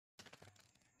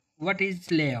What is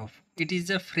layoff? It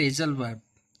is a phrasal verb.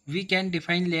 We can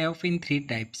define layoff in three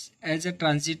types as a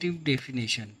transitive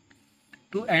definition.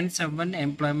 To end someone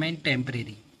employment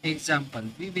temporary. Example,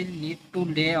 we will need to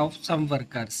lay off some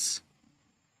workers.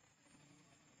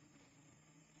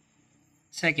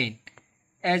 Second,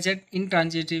 as an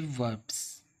intransitive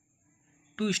verbs.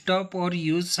 To stop or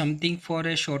use something for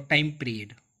a short time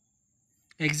period.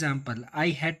 Example, I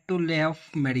had to lay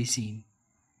off medicine.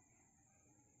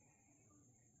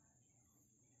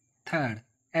 Third,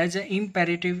 as an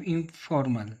imperative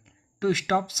informal. To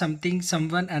stop something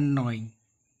someone annoying.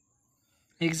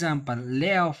 Example,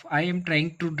 lay off, I am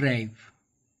trying to drive.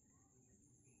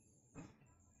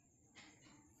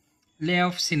 Lay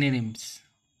off synonyms.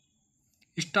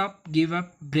 Stop, give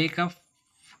up, break up,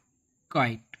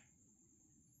 quit.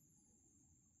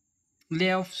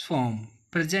 Layoffs form.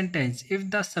 Present tense. If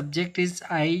the subject is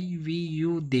I, we,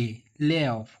 you, they. Lay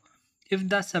off. If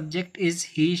the subject is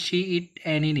he, she, it,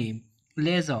 any name.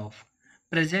 Lays off.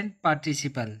 Present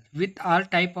participle. With all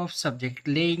type of subject.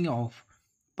 Laying off.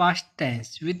 Past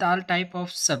tense. With all type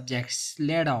of subjects.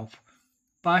 Laid off.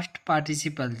 Past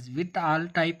participles. With all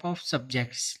type of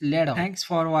subjects. Laid off. Thanks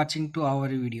for watching to our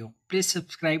video. Please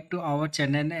subscribe to our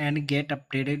channel and get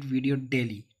updated video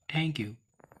daily. Thank you.